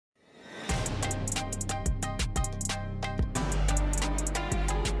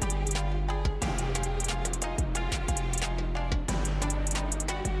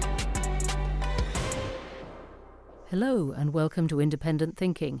Hello and welcome to Independent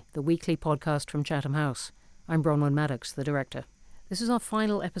Thinking, the weekly podcast from Chatham House. I'm Bronwyn Maddox, the director. This is our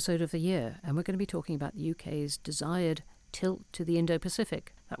final episode of the year, and we're going to be talking about the UK's desired tilt to the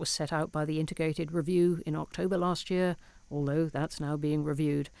Indo-Pacific. That was set out by the Integrated Review in October last year, although that's now being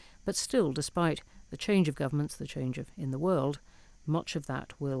reviewed. But still, despite the change of governments, the change in the world, much of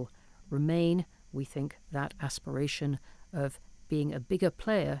that will remain. We think that aspiration of being a bigger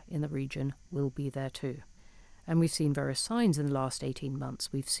player in the region will be there too. And we've seen various signs in the last 18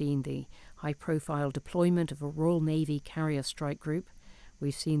 months. We've seen the high-profile deployment of a Royal Navy carrier strike group.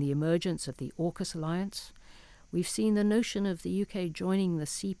 We've seen the emergence of the AUKUS alliance. We've seen the notion of the UK joining the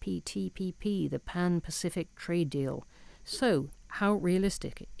CPTPP, the Pan-Pacific Trade Deal. So, how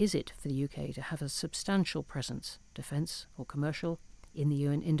realistic is it for the UK to have a substantial presence, defence or commercial, in the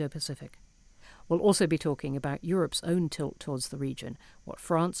Indo-Pacific? We'll also be talking about Europe's own tilt towards the region, what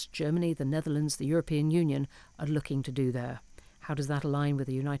France, Germany, the Netherlands, the European Union are looking to do there. How does that align with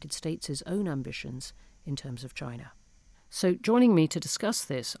the United States' own ambitions in terms of China? So joining me to discuss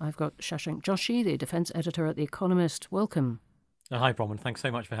this, I've got Shashank Joshi, the defence editor at The Economist. Welcome. Hi, Bronwyn. Thanks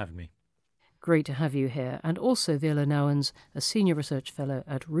so much for having me. Great to have you here. And also Viola Nouwens, a senior research fellow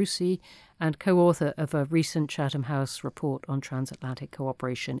at RUSI and co-author of a recent Chatham House report on transatlantic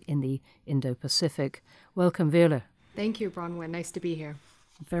cooperation in the Indo-Pacific. Welcome, Viola. Thank you, Bronwyn. Nice to be here.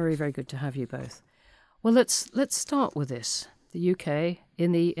 Very, very good to have you both. Well, let's start with this. The UK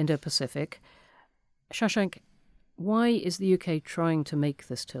in the Indo-Pacific. Shashank, why is the UK trying to make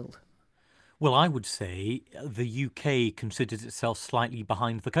this tilt? Well, I would say the UK considers itself slightly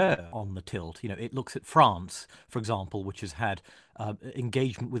behind the curve on the tilt. It looks at France, for example, which has had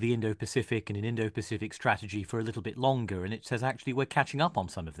engagement with the Indo-Pacific and an Indo-Pacific strategy for a little bit longer, and it says actually we're catching up on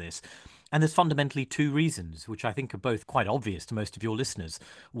some of this. And there's fundamentally two reasons, which I think are both quite obvious to most of your listeners.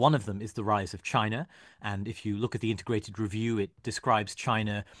 One of them is the rise of China. And if you look at the Integrated Review, it describes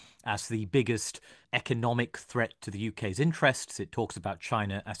China as the biggest economic threat to the UK's interests. It talks about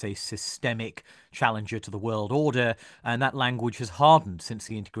China as a systemic challenger to the world order. And that language has hardened since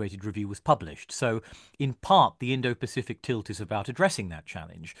the Integrated Review was published. So in part, the Indo-Pacific tilt is about addressing that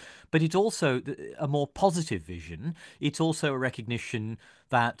challenge. But it's also a more positive vision. It's also a recognition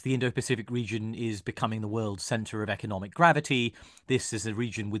that the Indo-Pacific region is becoming the world's center of economic gravity. This is a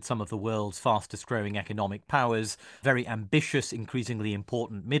region with some of the world's fastest growing economic powers, very ambitious, increasingly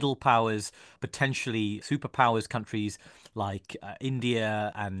important middle powers, potentially superpowers, countries like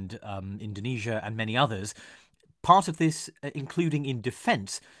India and Indonesia and many others. Part of this, including in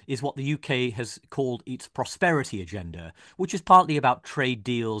defence, is what the UK has called its prosperity agenda, which is partly about trade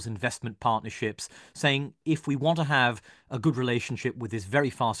deals, investment partnerships, saying if we want to have a good relationship with this very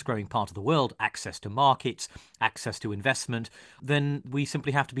fast-growing part of the world, access to markets, access to investment, then we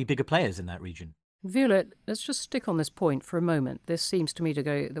simply have to be bigger players in that region. Viola, let's just stick on this point for a moment. This seems to me to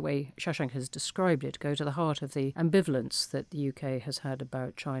go, the way Shashank has described it, go to the heart of the ambivalence that the UK has had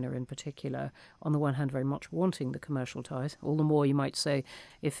about China in particular. On the one hand, very much wanting the commercial ties, all the more you might say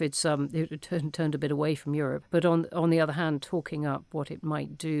if it turned a bit away from Europe. But on the other hand, talking up what it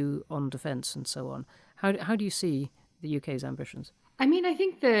might do on defence and so on. How do you see the UK's ambitions? I mean, I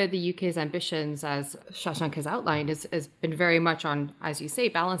think the UK's ambitions, as Shashank has outlined, has been very much on, as you say,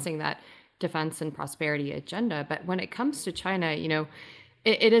 balancing that defense and prosperity agenda. But when it comes to China,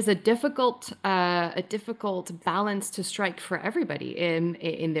 it is a difficult balance to strike for everybody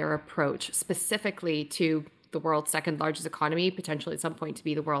in their approach, specifically to the world's second largest economy, potentially at some point to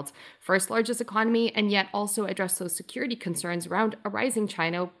be the world's first largest economy, and yet also address those security concerns around a rising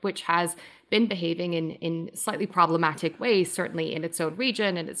China, which has been behaving in slightly problematic ways, certainly in its own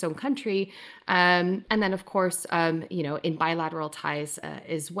region and its own country, and then of course, in bilateral ties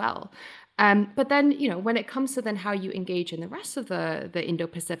as well. But then, when it comes to then how you engage in the rest of the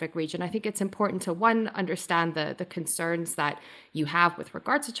Indo-Pacific region, I think it's important to, one, understand the concerns that you have with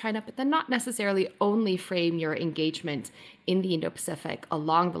regards to China, but then not necessarily only frame your engagement in the Indo-Pacific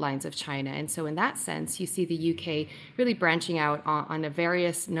along the lines of China. And so in that sense, you see the UK really branching out on a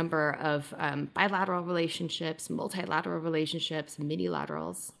various number of bilateral relationships, multilateral relationships,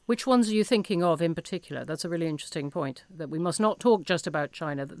 minilaterals. Which ones are you thinking of in particular? That's a really interesting point, that we must not talk just about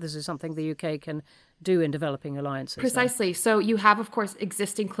China, that this is something the UK can do in developing alliances. Precisely. So you have, of course,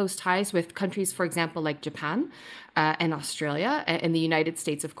 existing close ties with countries, for example, like Japan and Australia and the United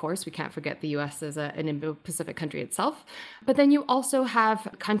States, of course. We can't forget the US as an Indo-Pacific country itself. But then you also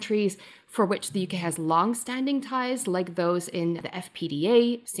have countries, for which the UK has long-standing ties, like those in the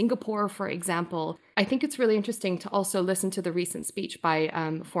FPDA, Singapore, for example. I think it's really interesting to also listen to the recent speech by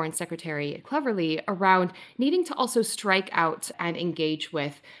Foreign Secretary Cleverly around needing to also strike out and engage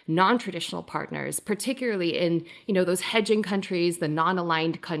with non-traditional partners, particularly in, those hedging countries, the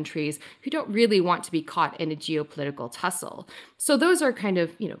non-aligned countries who don't really want to be caught in a geopolitical tussle. So those are kind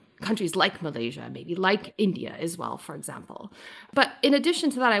of, countries like Malaysia, maybe like India as well, for example. But in addition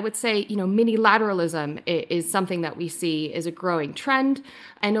to that, I would say, mini-lateralism is something that we see is a growing trend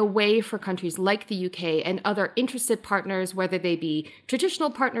and a way for countries like the UK and other interested partners, whether they be traditional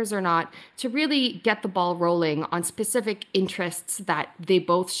partners or not, to really get the ball rolling on specific interests that they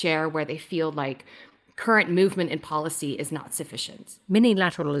both share, where they feel like current movement in policy is not sufficient.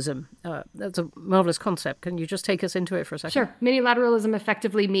 Mini-lateralism, that's a marvelous concept. Can you just take us into it for a second? Sure. Mini-lateralism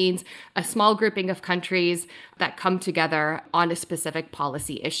effectively means a small grouping of countries that come together on a specific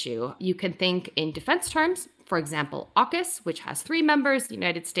policy issue. You can think in defense terms. For example, AUKUS, which has 3 members, the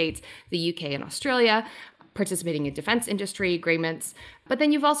United States, the UK, and Australia, participating in defense industry agreements. But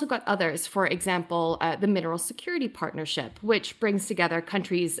then you've also got others, for example, the Mineral Security Partnership, which brings together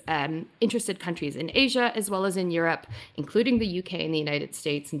countries, interested countries in Asia as well as in Europe, including the UK and the United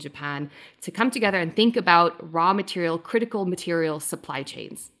States and Japan, to come together and think about raw material, critical material supply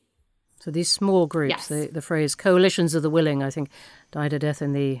chains. So these small groups, Yes. the phrase coalitions of the willing, I think, died a death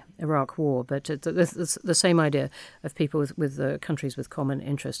in the Iraq War, but it's the same idea of people with countries with common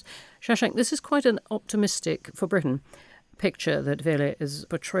interests. Shashank, this is quite an optimistic, for Britain, picture that Vele is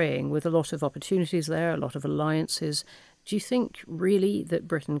portraying, with a lot of opportunities there, a lot of alliances. Do you think really that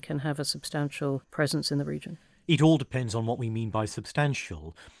Britain can have a substantial presence in the region? It all depends on what we mean by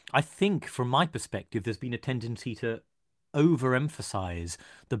substantial. I think, from my perspective, there's been a tendency to overemphasize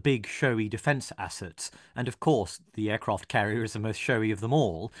the big showy defence assets, and of course the aircraft carrier is the most showy of them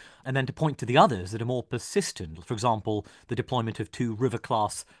all, and then to point to the others that are more persistent. For example, the deployment of 2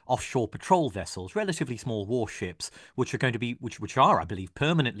 river-class offshore patrol vessels, relatively small warships, which are, I believe,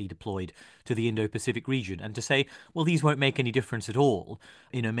 permanently deployed to the Indo-Pacific region, and to say, well, these won't make any difference at all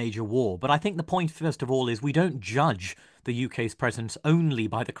in a major war. But I think the point, first of all, is we don't judge the UK's presence only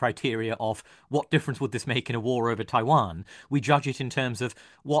by the criteria of what difference would this make in a war over Taiwan. We judge it in terms of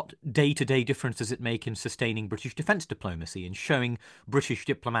what day-to-day difference does it make in sustaining British defence diplomacy and showing British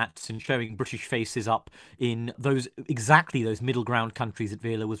diplomats and showing British faces up in those middle ground countries that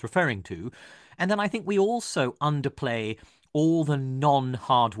Vela was referring to. And then I think we also underplay all the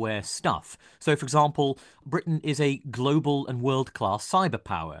non-hardware stuff. So, for example, Britain is a global and world-class cyber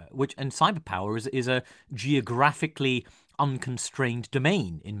power, and cyber power is a geographically unconstrained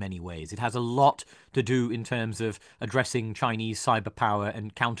domain in many ways. It has a lot to do in terms of addressing Chinese cyber power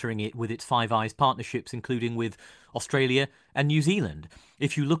and countering it with its Five Eyes partnerships, including with Australia and New Zealand.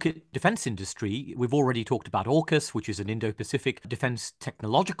 If you look at defence industry, we've already talked about AUKUS, which is an Indo-Pacific defence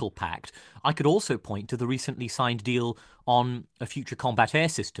technological pact. I could also point to the recently signed deal on a future combat air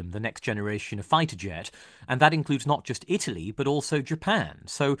system, the next generation of fighter jet, and that includes not just Italy, but also Japan.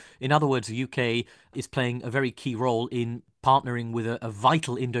 So, in other words, the UK is playing a very key role in partnering with a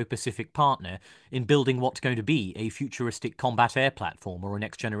vital Indo-Pacific partner in building what's going to be a futuristic combat air platform or a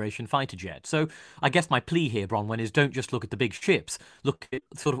next-generation fighter jet. So I guess my plea here, Bronwyn, is don't just look at the big ships, look at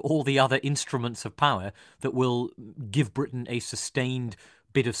sort of all the other instruments of power that will give Britain a sustained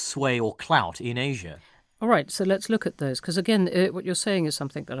bit of sway or clout in Asia. All right, so let's look at those, because again, what you're saying is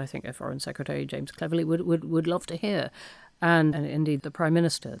something that I think our Foreign Secretary James Cleverly would love to hear, and indeed the Prime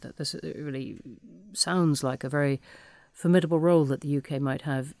Minister, that this really sounds like a very formidable role that the UK might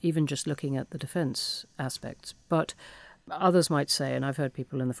have, even just looking at the defence aspects. But others might say, and I've heard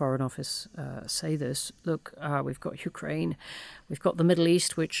people in the Foreign Office say this, look, we've got Ukraine, we've got the Middle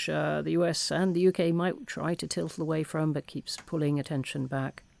East, which the US and the UK might try to tilt away from, but keeps pulling attention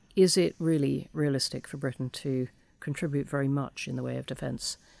back. Is it really realistic for Britain to contribute very much in the way of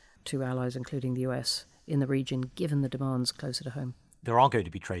defence to allies, including the US, in the region, given the demands closer to home? There are going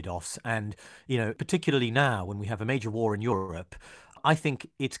to be trade-offs, and, particularly now when we have a major war in Europe, I think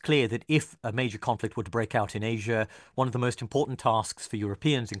it's clear that if a major conflict were to break out in Asia, one of the most important tasks for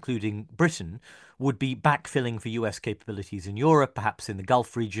Europeans, including Britain, would be backfilling for US capabilities in Europe, perhaps in the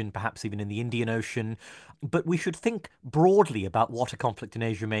Gulf region, perhaps even in the Indian Ocean. But we should think broadly about what a conflict in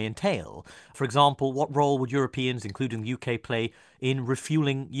Asia may entail. For example, what role would Europeans, including the UK, play in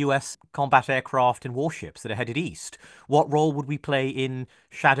refueling US combat aircraft and warships that are headed east? What role would we play in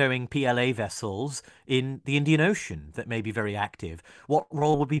shadowing PLA vessels in the Indian Ocean that may be very active? What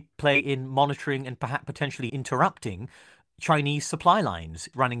role would we play in monitoring and perhaps potentially interrupting Chinese supply lines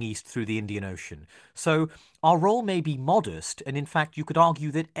running east through the Indian Ocean. So our role may be modest, and in fact, you could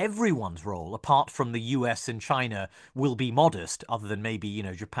argue that everyone's role, apart from the US and China, will be modest, other than maybe,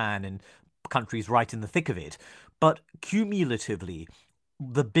 Japan and countries right in the thick of it. But cumulatively,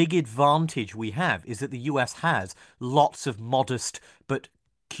 the big advantage we have is that the US has lots of modest but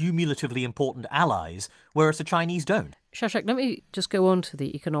cumulatively important allies, whereas the Chinese don't. Shashank, let me just go on to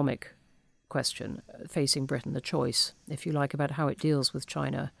the economic question facing Britain, the choice, if you like, about how it deals with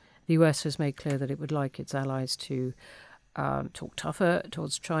China. The US has made clear that it would like its allies to talk tougher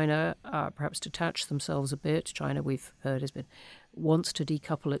towards China, perhaps detach themselves a bit. China, we've heard, wants to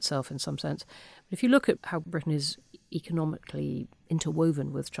decouple itself in some sense. But if you look at how Britain is economically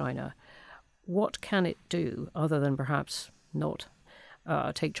interwoven with China, what can it do other than perhaps not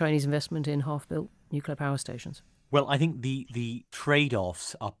take Chinese investment in half-built nuclear power stations? Well, I think the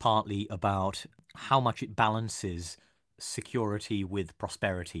trade-offs are partly about how much it balances security with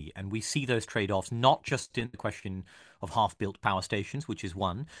prosperity. And we see those trade-offs not just in the question of half-built power stations, which is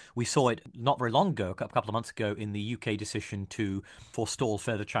one. We saw it not very long ago, a couple of months ago, in the UK decision to forestall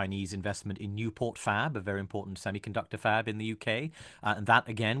further Chinese investment in Newport Fab, a very important semiconductor fab in the UK. And that,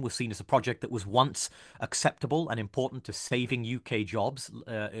 again, was seen as a project that was once acceptable and important to saving UK jobs,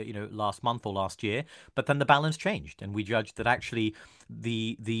 last month or last year. But then the balance changed, and we judged that actually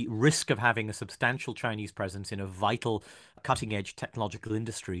the risk of having a substantial Chinese presence in a vital cutting-edge technological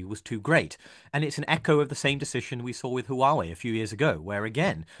industry was too great. And it's an echo of the same decision we saw with Huawei a few years ago, where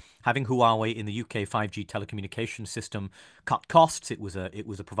again, having Huawei in the UK 5G telecommunications system cut costs. It was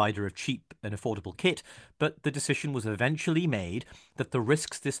a provider of cheap and affordable kit, but the decision was eventually made that the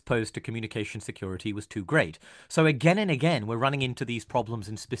risks this posed to communication security was too great. So again and again, we're running into these problems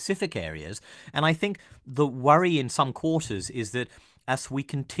in specific areas. And I think the worry in some quarters is that as we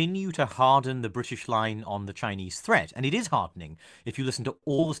continue to harden the British line on the Chinese threat, and it is hardening if you listen to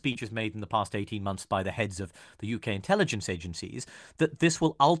all the speeches made in the past 18 months by the heads of the UK intelligence agencies, that this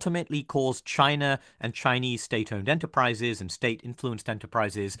will ultimately cause China and Chinese state-owned enterprises and state-influenced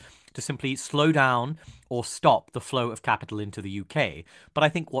enterprises to simply slow down or stop the flow of capital into the UK. But I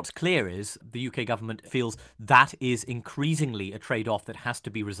think what's clear is the UK government feels that is increasingly a trade-off that has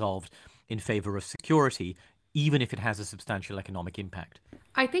to be resolved in favour of security, even if it has a substantial economic impact.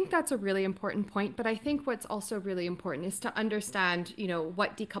 I think that's a really important point, but I think what's also really important is to understand,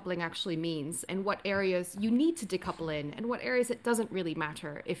 what decoupling actually means and what areas you need to decouple in and what areas it doesn't really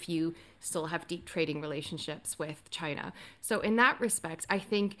matter if you still have deep trading relationships with China. So in that respect, I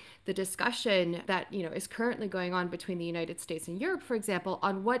think the discussion that, is currently going on between the United States and Europe, for example,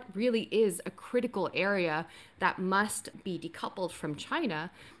 on what really is a critical area that must be decoupled from China,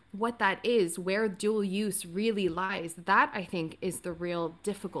 what that is, where dual use really lies, that I think is the real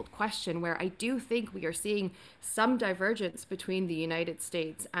difficult question, where I do think we are seeing some divergence between the United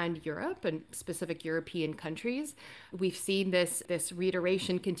States and Europe and specific European countries. We've seen this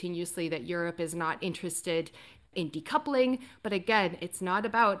reiteration continuously that Europe is not interested in decoupling, but again, it's not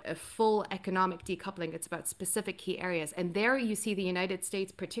about a full economic decoupling, it's about specific key areas. And there you see the United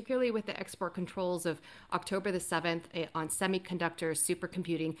States, particularly with the export controls of October the 7th on semiconductors,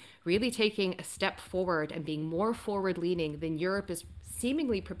 supercomputing, really taking a step forward and being more forward-leaning than Europe is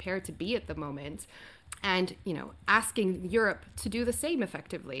seemingly prepared to be at the moment. And, asking Europe to do the same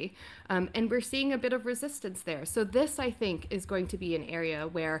effectively. And we're seeing a bit of resistance there. So this, I think, is going to be an area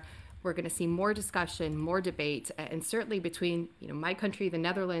where we're going to see more discussion, more debate, and certainly between, my country, the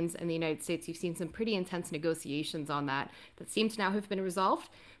Netherlands, and the United States, you've seen some pretty intense negotiations on that seem to now have been resolved.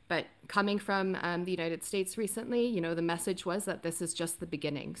 But coming from the United States recently, the message was that this is just the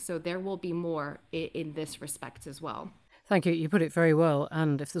beginning. So there will be more in this respect as well. Thank you. You put it very well.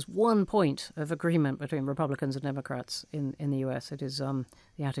 And if there's one point of agreement between Republicans and Democrats in the US, it is the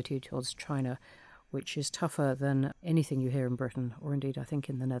attitude towards China, which is tougher than anything you hear in Britain, or indeed, I think,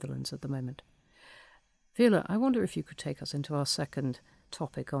 in the Netherlands at the moment. Viola, I wonder if you could take us into our second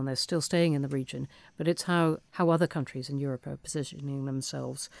topic on this, still staying in the region, but it's how other countries in Europe are positioning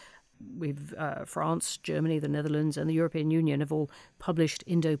themselves. We've France, Germany, the Netherlands, and the European Union have all published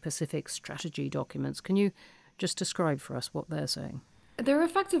Indo-Pacific strategy documents. Can you just describe for us what they're saying? They're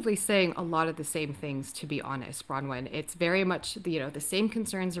effectively saying a lot of the same things, to be honest, Bronwyn. It's very much, the same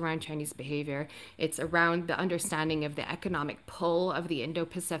concerns around Chinese behavior. It's around the understanding of the economic pull of the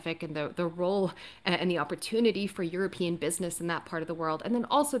Indo-Pacific and the role and the opportunity for European business in that part of the world. And then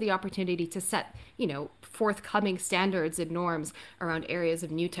also the opportunity to set, forthcoming standards and norms around areas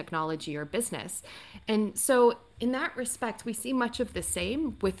of new technology or business. And so In that respect, we see much of the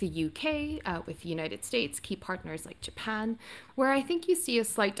same with the UK, with the United States, key partners like Japan. Where I think you see a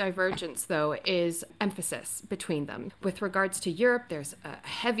slight divergence, though, is emphasis between them. With regards to Europe, there's a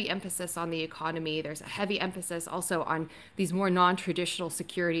heavy emphasis on the economy. There's a heavy emphasis also on these more non-traditional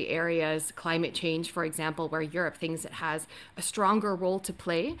security areas, climate change, for example, where Europe thinks it has a stronger role to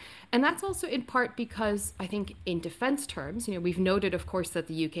play. And that's also in part because I think in defense terms, we've noted, of course, that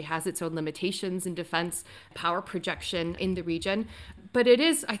the UK has its own limitations in defense power projection in the region. But it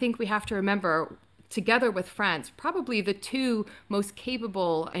is, I think we have to remember, together with France, probably the two most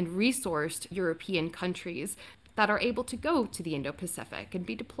capable and resourced European countries that are able to go to the Indo-Pacific and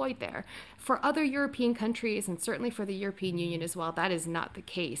be deployed there. For other European countries, and certainly for the European Union as well, that is not the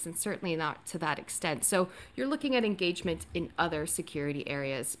case, and certainly not to that extent. So you're looking at engagement in other security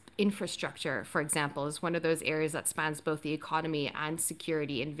areas. Infrastructure, for example, is one of those areas that spans both the economy and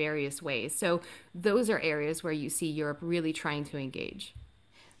security in various ways. So those are areas where you see Europe really trying to engage.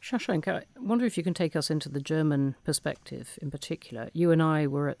 Shashank, I wonder if you can take us into the German perspective in particular. You and I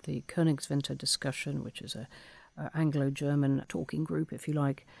were at the Königswinter discussion, which is a Anglo-German talking group, if you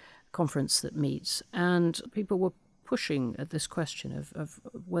like, conference that meets, and people were pushing at this question of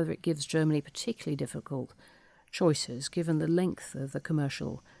whether it gives Germany particularly difficult choices, given the length of the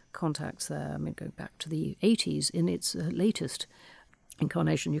commercial contacts there. I mean, going back to the 80s in its latest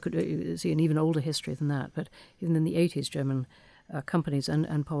incarnation, you could see an even older history than that, but even in the 80s, German companies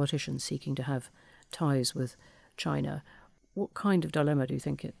and politicians seeking to have ties with China. What kind of dilemma do you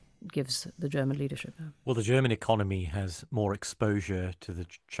think it gives the German leadership? Well, the German economy has more exposure to the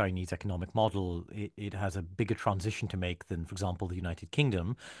Chinese economic model. It has a bigger transition to make than, for example, the United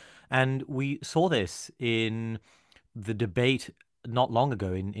Kingdom. And we saw this in the debate not long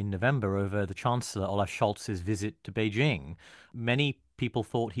ago in November over the Chancellor Olaf Scholz's visit to Beijing. Many people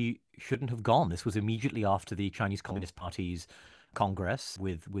thought he shouldn't have gone. This was immediately after the Chinese Communist Party's Congress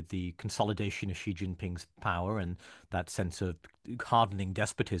with the consolidation of Xi Jinping's power and that sense of hardening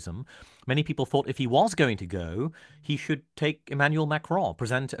despotism. Many people thought if he was going to go, he should take Emmanuel Macron,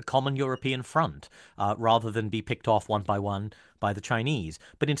 present a common European front, rather than be picked off one by the Chinese.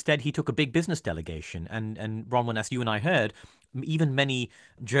 But instead, he took a big business delegation. And Bronwyn, as you and I heard, even many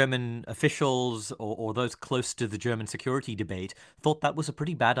German officials or those close to the German security debate thought that was a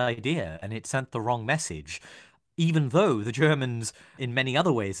pretty bad idea, and it sent the wrong message. Even though the Germans, in many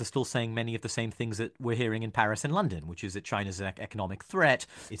other ways, are still saying many of the same things that we're hearing in Paris and London, which is that China's an economic threat,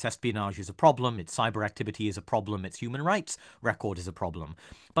 its espionage is a problem, its cyber activity is a problem, its human rights record is a problem.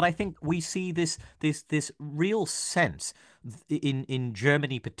 But I think we see this real sense in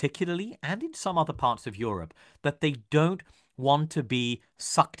Germany particularly, and in some other parts of Europe, that they don't want to be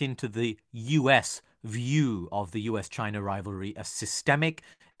sucked into the US view of the US-China rivalry as systemic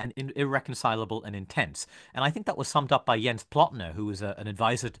and irreconcilable and intense. And I think that was summed up by Jens Plotner, who was an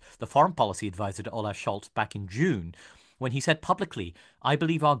advisor, the foreign policy advisor to Olaf Scholz back in June, when he said publicly, "I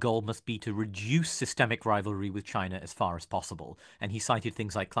believe our goal must be to reduce systemic rivalry with China as far as possible." And he cited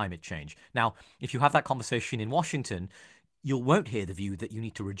things like climate change. Now, if you have that conversation in Washington, you won't hear the view that you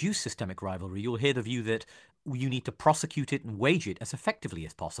need to reduce systemic rivalry. You'll hear the view that you need to prosecute it and wage it as effectively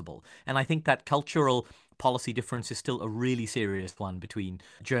as possible. And I think that cultural policy difference is still a really serious one between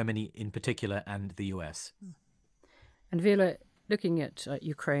Germany in particular and the US. And Viola, looking at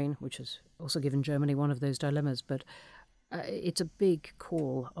Ukraine, which has also given Germany one of those dilemmas, but it's a big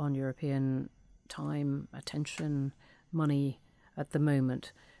call on European time, attention, money at the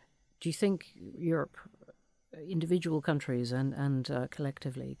moment. Do you think Europe, individual countries and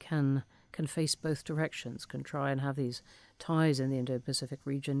collectively, can face both directions, can try and have these ties in the Indo-Pacific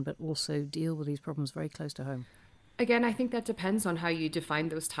region, but also deal with these problems very close to home? Again, I think that depends on how you define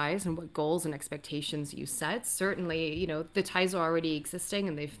those ties and what goals and expectations you set. Certainly, the ties are already existing,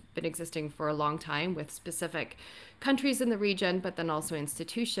 and they've been existing for a long time with specific countries in the region, but then also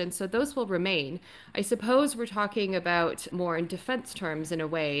institutions. So those will remain. I suppose we're talking about more in defense terms in a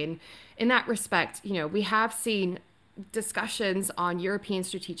way. And in that respect, we have seen discussions on European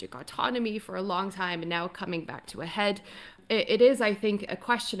strategic autonomy for a long time, and now coming back to a head. It is, I think, a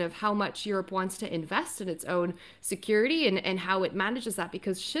question of how much Europe wants to invest in its own security and how it manages that.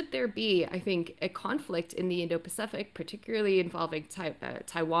 Because should there be, I think, a conflict in the Indo-Pacific, particularly involving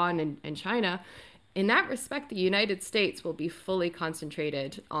Taiwan and China, In that respect, the United States will be fully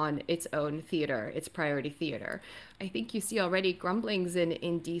concentrated on its own theater, its priority theater. I think you see already grumblings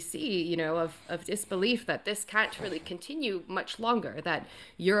in DC, of disbelief that this can't really continue much longer, that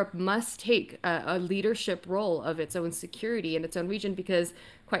Europe must take a leadership role of its own security in its own region because,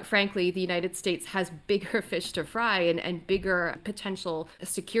 quite frankly, the United States has bigger fish to fry and bigger potential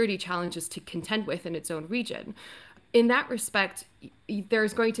security challenges to contend with in its own region. In that respect,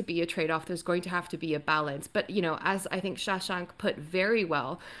 there's going to be a trade-off. There's going to have to be a balance. But, as I think Shashank put very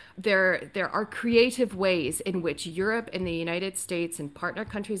well, there are creative ways in which Europe and the United States and partner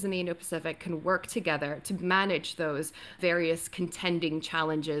countries in the Indo-Pacific can work together to manage those various contending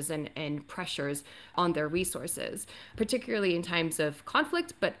challenges and pressures on their resources, particularly in times of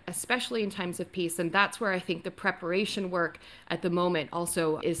conflict, but especially in times of peace. And that's where I think the preparation work at the moment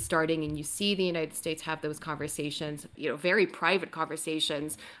also is starting. And you see the United States have those conversations, very private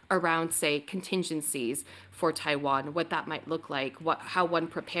conversations around, say, contingencies for Taiwan, what that might look like, how one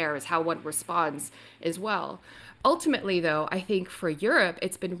prepares, how one responds as well. Ultimately, though, I think for Europe,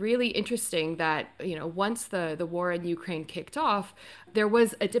 it's been really interesting that, once the war in Ukraine kicked off, there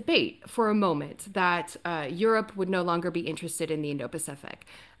was a debate for a moment that Europe would no longer be interested in the Indo-Pacific.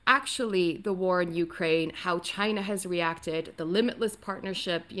 Actually, the war in Ukraine, how China has reacted, the limitless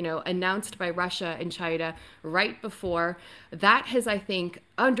partnership, announced by Russia and China right before, that has, I think,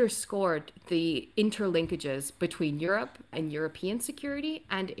 underscored the interlinkages between Europe and European security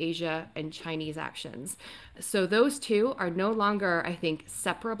and Asia and Chinese actions. So those two are no longer, I think,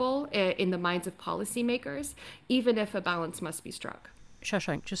 separable in the minds of policymakers, even if a balance must be struck.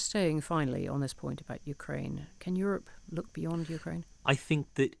 Shashank, just staying finally on this point about Ukraine, can Europe look beyond Ukraine? I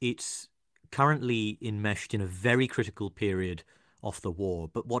think that it's currently enmeshed in a very critical period of the war.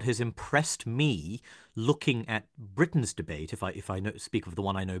 But what has impressed me, looking at Britain's debate, if I speak of the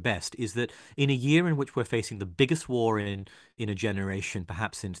one I know best, is that in a year in which we're facing the biggest war in a generation,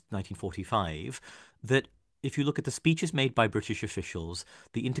 perhaps since 1945, that if you look at the speeches made by British officials,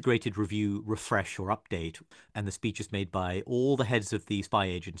 the integrated review, refresh or update, and the speeches made by all the heads of the spy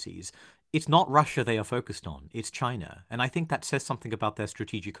agencies, it's not Russia they are focused on, it's China. And I think that says something about their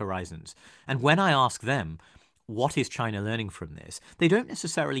strategic horizons. And when I ask them, what is China learning from this? They don't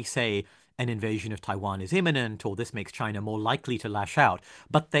necessarily say an invasion of Taiwan is imminent or this makes China more likely to lash out,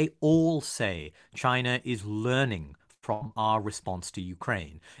 but they all say China is learning from our response to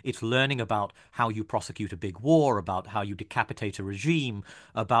Ukraine. It's learning about how you prosecute a big war, about how you decapitate a regime,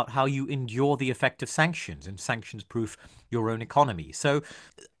 about how you endure the effect of sanctions and sanctions-proof your own economy. So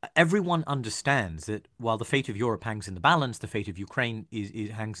everyone understands that while the fate of Europe hangs in the balance, the fate of Ukraine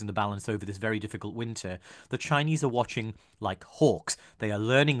hangs in the balance over this very difficult winter, the Chinese are watching like hawks. They are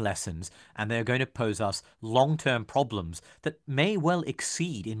learning lessons, and they're going to pose us long-term problems that may well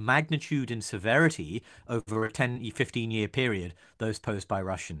exceed in magnitude and severity over a 10, 15-year period those posed by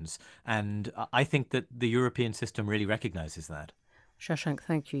Russians. And I think that the European system really recognizes that. Shashank,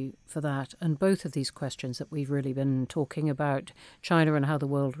 thank you for that. And both of these questions that we've really been talking about, China and how the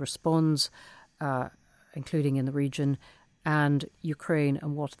world responds, including in the region, and Ukraine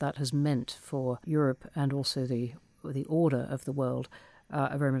and what that has meant for Europe and also the order of the world,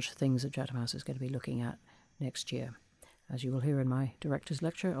 are very much things that Chatham House is going to be looking at next year, as you will hear in my director's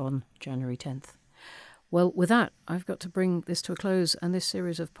lecture on January 10th. Well, with that, I've got to bring this to a close and this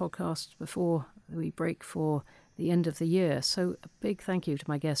series of podcasts before we break for the end of the year. So a big thank you to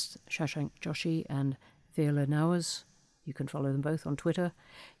my guests, Shashank Joshi and Viola Nawaz. You can follow them both on Twitter.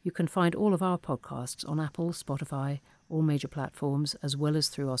 You can find all of our podcasts on Apple, Spotify, all major platforms, as well as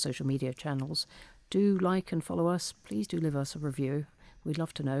through our social media channels. Do like and follow us. Please do leave us a review. We'd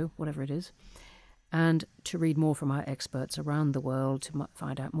love to know, whatever it is. And to read more from our experts around the world, to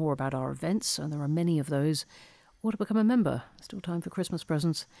find out more about our events, and there are many of those, or to become a member. Still time for Christmas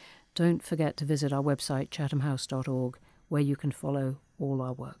presents. Don't forget to visit our website, chathamhouse.org, where you can follow all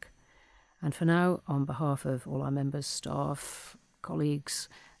our work. And for now, on behalf of all our members, staff, colleagues,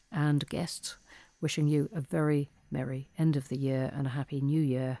 and guests, wishing you a very merry end of the year and a happy new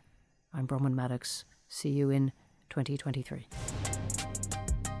year. I'm Bronwyn Maddox. See you in 2023.